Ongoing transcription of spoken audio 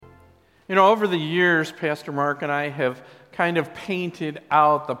Over the years, Pastor Mark and I have kind of painted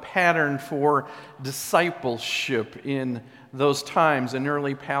out the pattern for discipleship in those times in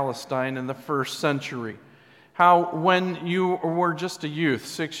early Palestine in the first century. How when you were just a youth,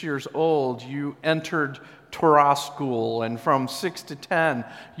 6 years old, you entered Torah school, and from 6 to 10,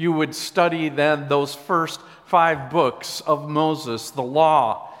 you would study then those first 5 books of Moses, the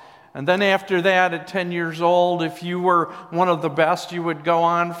law. And then after that, at 10 years old, if you were one of the best, you would go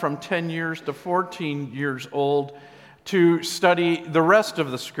on from 10 years to 14 years old to study the rest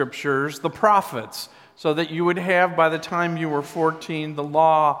of the scriptures, the prophets, so that you would have, by the time you were 14, the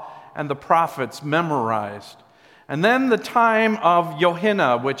law and the prophets memorized. And then the time of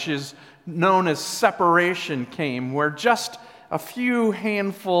Yohanna, which is known as separation, came, where just a few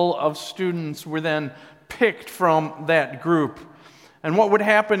handful of students were then picked from that group. And what would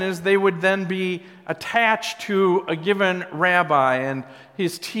happen is they would then be attached to a given rabbi and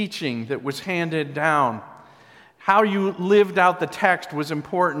his teaching that was handed down. How you lived out the text was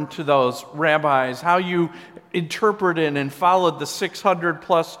important to those rabbis. How you interpreted and followed the 600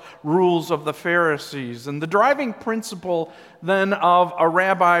 plus rules of the Pharisees. And the driving principle then of a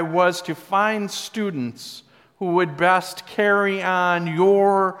rabbi was to find students who would best carry on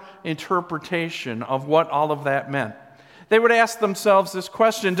your interpretation of what all of that meant. They would ask themselves this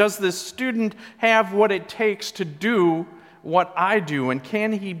question: does this student have what it takes to do what I do, and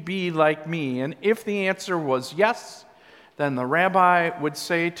can he be like me? And if the answer was yes, then the rabbi would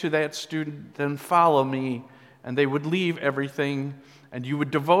say to that student, then follow me, and they would leave everything, and you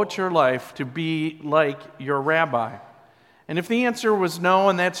would devote your life to be like your rabbi. And if the answer was no,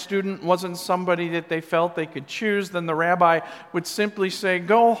 and that student wasn't somebody that they felt they could choose, then the rabbi would simply say,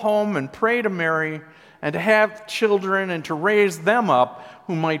 go home and pray to Mary, and to have children and to raise them up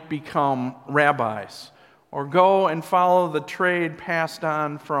who might become rabbis. Or go and follow the trade passed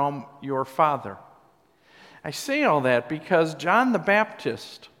on from your father. I say all that because John the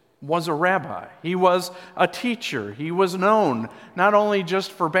Baptist was a rabbi. He was a teacher. He was known not only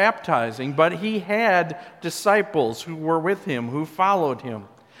just for baptizing, but he had disciples who were with him, who followed him.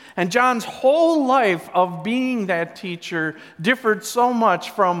 And John's whole life of being that teacher differed so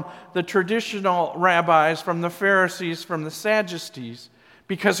much from the traditional rabbis, from the Pharisees, from the Sadducees,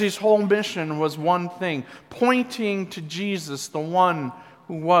 because his whole mission was one thing: pointing to Jesus, the one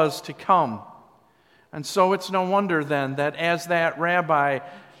who was to come. And so it's no wonder then that as that rabbi,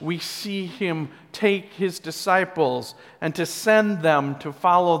 we see him take his disciples and to send them to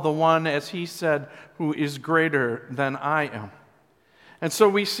follow the one, as he said, who is greater than I am. And so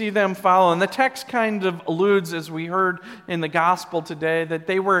we see them follow. And the text kind of alludes, as we heard in the gospel today, that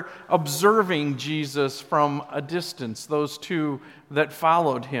they were observing Jesus from a distance, those two that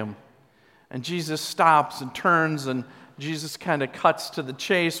followed him. And Jesus stops and turns, and Jesus kind of cuts to the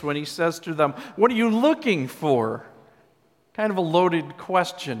chase when he says to them, what are you looking for? Kind of a loaded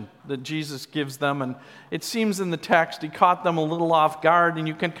question that Jesus gives them, and it seems in the text he caught them a little off guard, and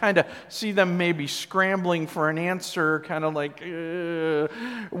you can kind of see them maybe scrambling for an answer, kind of like,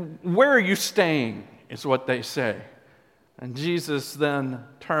 where are you staying, is what they say. And Jesus then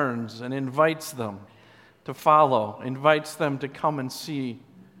turns and invites them to follow, invites them to come and see,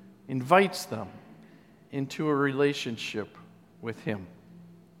 invites them into a relationship with him.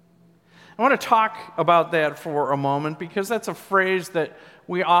 I want to talk about that for a moment because that's a phrase that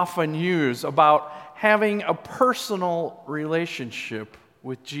we often use about having a personal relationship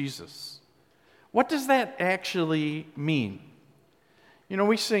with Jesus. What does that actually mean?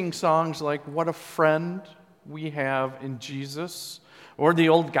 We sing songs like "What a Friend We Have in Jesus," or the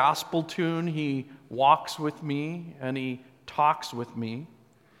old gospel tune, "He walks with me and he talks with me."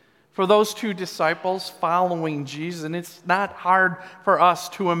 For those two disciples following Jesus, and it's not hard for us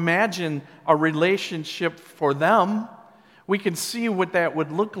to imagine a relationship for them. We can see what that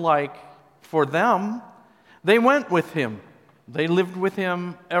would look like for them. They went with him. They lived with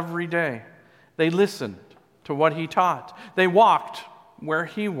him every day. They listened to what he taught. They walked where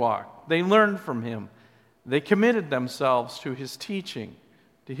he walked. They learned from him. They committed themselves to his teaching,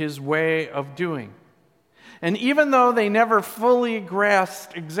 to his way of doing. And even though they never fully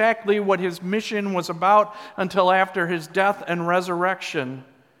grasped exactly what his mission was about until after his death and resurrection,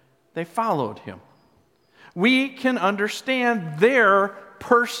 they followed him. We can understand their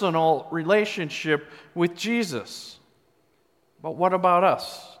personal relationship with Jesus. But what about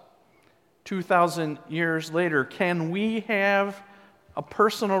us? 2,000 years later, can we have a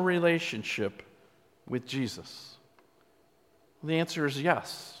personal relationship with Jesus? The answer is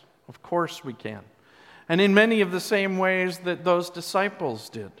yes. Of course we can. And in many of the same ways that those disciples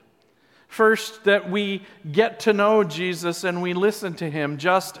did. First, that we get to know Jesus and we listen to him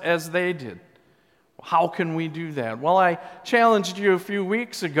just as they did. How can we do that? Well, I challenged you a few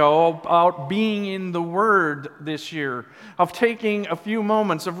weeks ago about being in the Word this year, of taking a few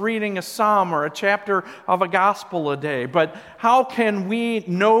moments of reading a psalm or a chapter of a gospel a day. But how can we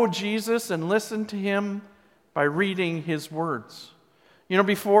know Jesus and listen to him? By reading his words. You know,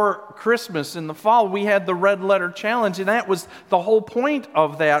 before Christmas in the fall, we had the Red Letter Challenge, and that was the whole point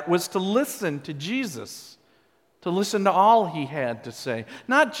of that, was to listen to Jesus. To listen to all he had to say.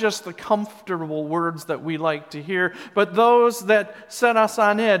 Not just the comfortable words that we like to hear, but those that set us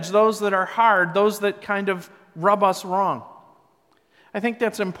on edge, those that are hard, those that kind of rub us wrong. I think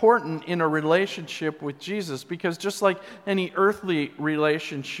that's important in a relationship with Jesus, because just like any earthly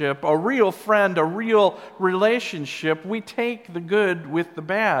relationship, a real friend, a real relationship, we take the good with the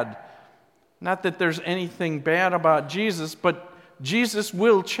bad. Not that there's anything bad about Jesus, but Jesus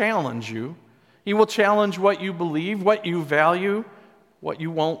will challenge you. He will challenge what you believe, what you value, what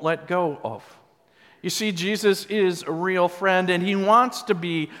you won't let go of. You see, Jesus is a real friend, and he wants to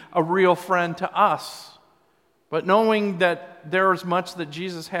be a real friend to us. But knowing that there is much that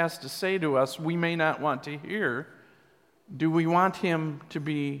Jesus has to say to us we may not want to hear, do we want him to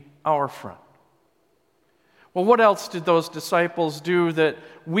be our friend? Well, what else did those disciples do that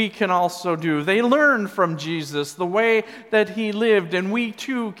we can also do? They learned from Jesus the way that he lived, and we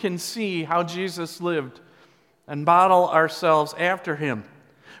too can see how Jesus lived and model ourselves after him.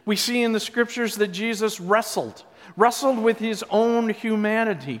 We see in the scriptures that Jesus wrestled with his own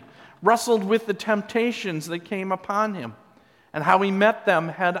humanity, wrestled with the temptations that came upon him, and how he met them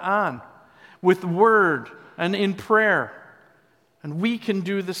head on with the word and in prayer. And we can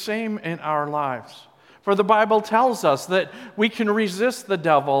do the same in our lives. For the Bible tells us that we can resist the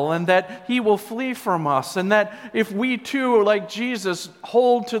devil and that he will flee from us, and that if we too, like Jesus,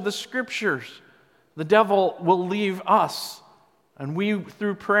 hold to the scriptures, the devil will leave us, and we,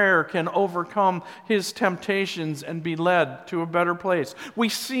 through prayer, can overcome his temptations and be led to a better place. We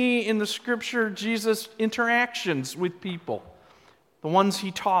see in the scripture Jesus' interactions with people, the ones he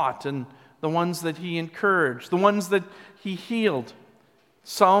taught and the ones that he encouraged, the ones that he healed.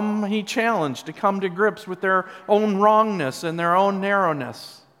 Some he challenged to come to grips with their own wrongness and their own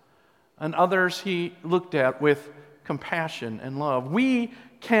narrowness. And others he looked at with compassion and love. We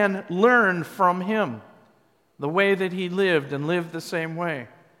can learn from him the way that he lived and lived the same way.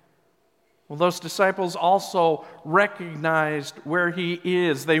 Well, those disciples also recognized where he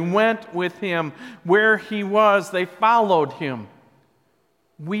is. They went with him where he was. They followed him.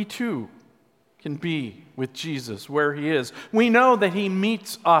 We too can be with Jesus where he is. We know that he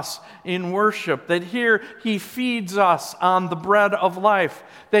meets us in worship, that here he feeds us on the bread of life,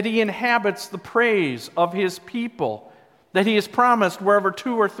 that he inhabits the praise of his people, that he has promised wherever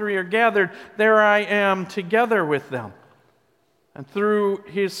 2 or 3 are gathered, there I am together with them. And through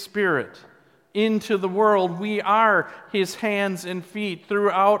his Spirit into the world, we are his hands and feet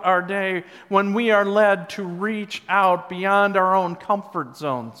throughout our day when we are led to reach out beyond our own comfort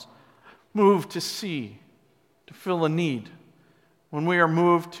zones, moved to see, to fill a need, when we are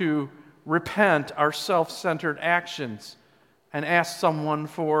moved to repent our self-centered actions and ask someone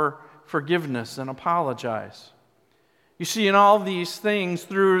for forgiveness and apologize. You see, in all these things,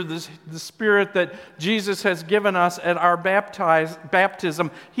 through the Spirit that Jesus has given us at our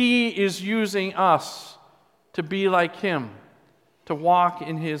baptism, he is using us to be like him, to walk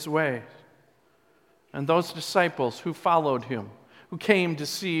in his ways. And those disciples who followed him, who came to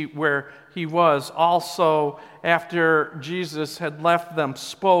see where he was, also, after Jesus had left them,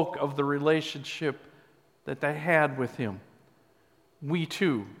 spoke of the relationship that they had with him. We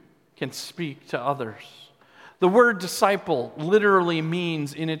too can speak to others. The word disciple literally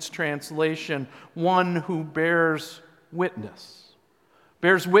means, in its translation, one who bears witness.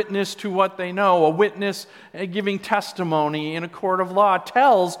 Bears witness to what they know. A witness giving testimony in a court of law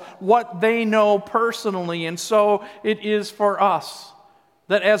tells what they know personally, and so it is for us.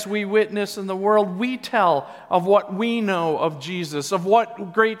 That as we witness in the world, we tell of what we know of Jesus, of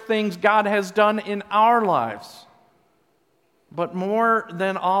what great things God has done in our lives. But more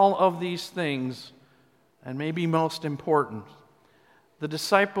than all of these things, and maybe most important, the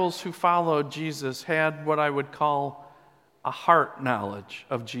disciples who followed Jesus had what I would call a heart knowledge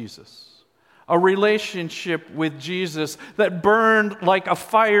of Jesus. A relationship with Jesus that burned like a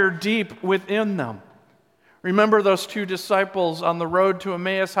fire deep within them. Remember those 2 disciples on the road to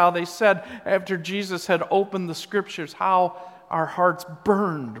Emmaus, how they said after Jesus had opened the scriptures, how our hearts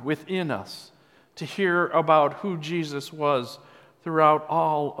burned within us to hear about who Jesus was throughout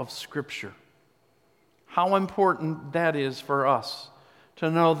all of Scripture. How important that is for us to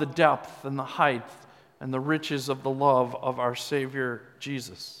know the depth and the height and the riches of the love of our Savior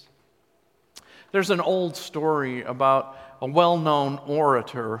Jesus. There's an old story about a well-known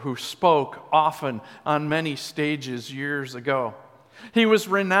orator who spoke often on many stages years ago. He was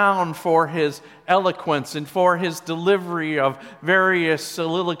renowned for his eloquence and for his delivery of various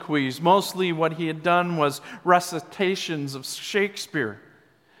soliloquies. Mostly what he had done was recitations of Shakespeare.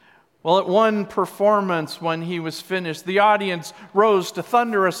 Well, at one performance, when he was finished, the audience rose to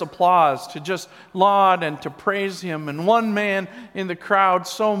thunderous applause to just laud and to praise him. And one man in the crowd,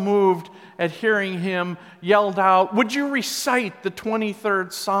 so moved at hearing him, yelled out, "Would you recite the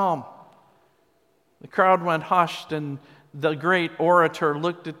 23rd Psalm?" The crowd went hushed, and the great orator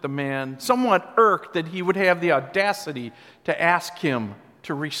looked at the man, somewhat irked that he would have the audacity to ask him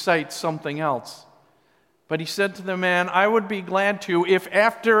to recite something else. But he said to the man, "I would be glad to if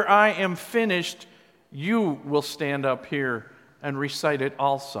after I am finished, you will stand up here and recite it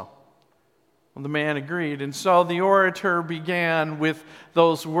also." Well, the man agreed, and so the orator began with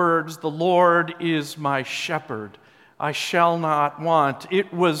those words, "The Lord is my shepherd, I shall not want."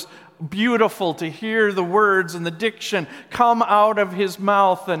 It was beautiful to hear the words and the diction come out of his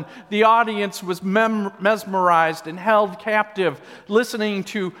mouth, and the audience was mesmerized and held captive, listening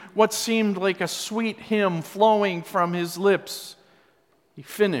to what seemed like a sweet hymn flowing from his lips. He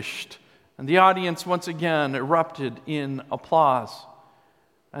finished, and the audience once again erupted in applause.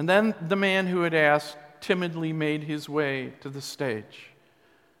 And then the man who had asked timidly made his way to the stage.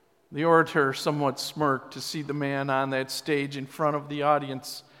 The orator somewhat smirked to see the man on that stage in front of the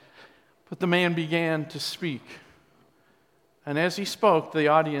audience. But the man began to speak. And as he spoke, the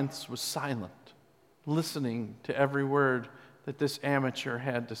audience was silent, listening to every word that this amateur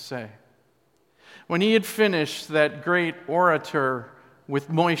had to say. When he had finished, that great orator, with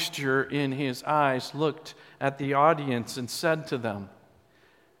moisture in his eyes, looked at the audience and said to them,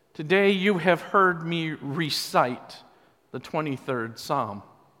 "Today you have heard me recite the 23rd Psalm,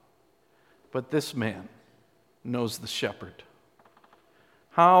 but this man knows the shepherd."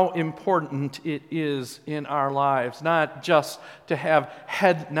 How important it is in our lives, not just to have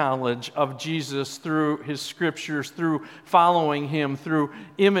head knowledge of Jesus through his scriptures, through following him, through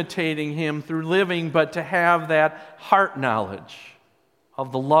imitating him, through living, but to have that heart knowledge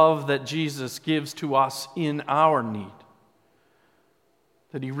of the love that Jesus gives to us in our need.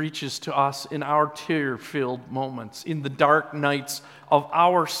 That he reaches to us in our tear-filled moments, in the dark nights of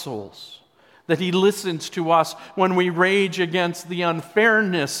our souls. That he listens to us when we rage against the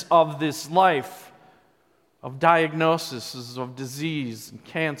unfairness of this life, of diagnoses of disease and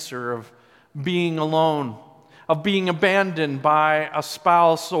cancer, of being alone, of being abandoned by a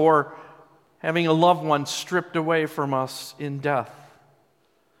spouse or having a loved one stripped away from us in death.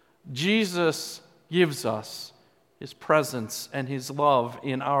 Jesus gives us his presence and his love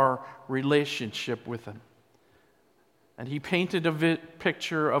in our relationship with him. And he painted a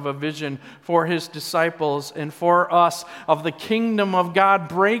picture of a vision for his disciples and for us of the kingdom of God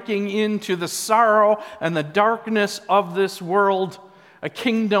breaking into the sorrow and the darkness of this world, a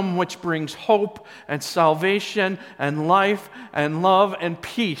kingdom which brings hope and salvation and life and love and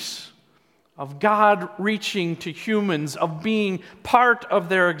peace, of God reaching to humans, of being part of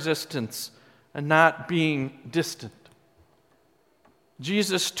their existence and not being distant.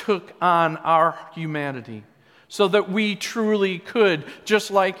 Jesus took on our humanity, so that we truly could,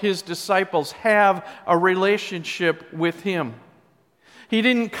 just like his disciples, have a relationship with him. He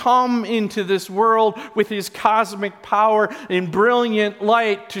didn't come into this world with his cosmic power and brilliant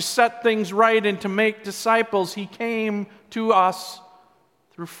light to set things right and to make disciples. He came to us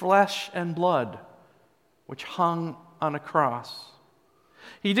through flesh and blood, which hung on a cross.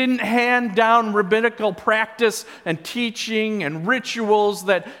 He didn't hand down rabbinical practice and teaching and rituals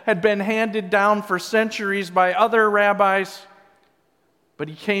that had been handed down for centuries by other rabbis, but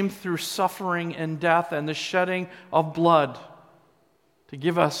he came through suffering and death and the shedding of blood to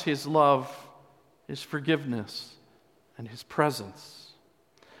give us his love, his forgiveness, and his presence.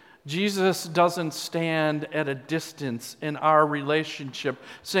 Jesus doesn't stand at a distance in our relationship,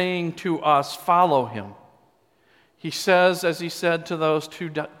 saying to us, "Follow him." He says, as he said to those two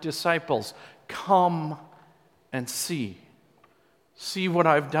disciples, "Come and see. See what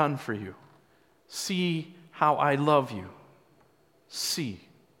I've done for you. See how I love you. See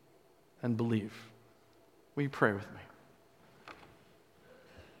and believe." Will you pray with me?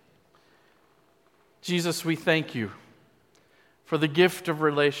 Jesus, we thank you for the gift of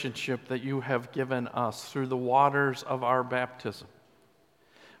relationship that you have given us through the waters of our baptism.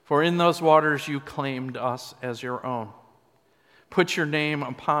 For in those waters you claimed us as your own, put your name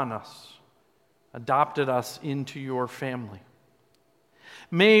upon us, adopted us into your family.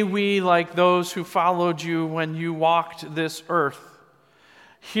 May we, like those who followed you when you walked this earth,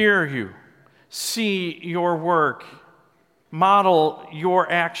 hear you, see your work, model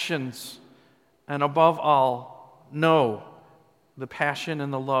your actions, and above all, know the passion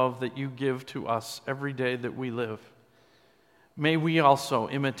and the love that you give to us every day that we live. May we also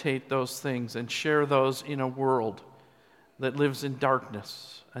imitate those things and share those in a world that lives in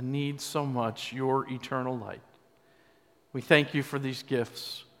darkness and needs so much your eternal light. We thank you for these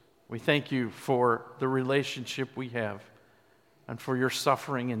gifts. We thank you for the relationship we have and for your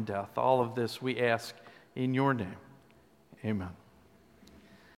suffering and death. All of this we ask in your name. Amen.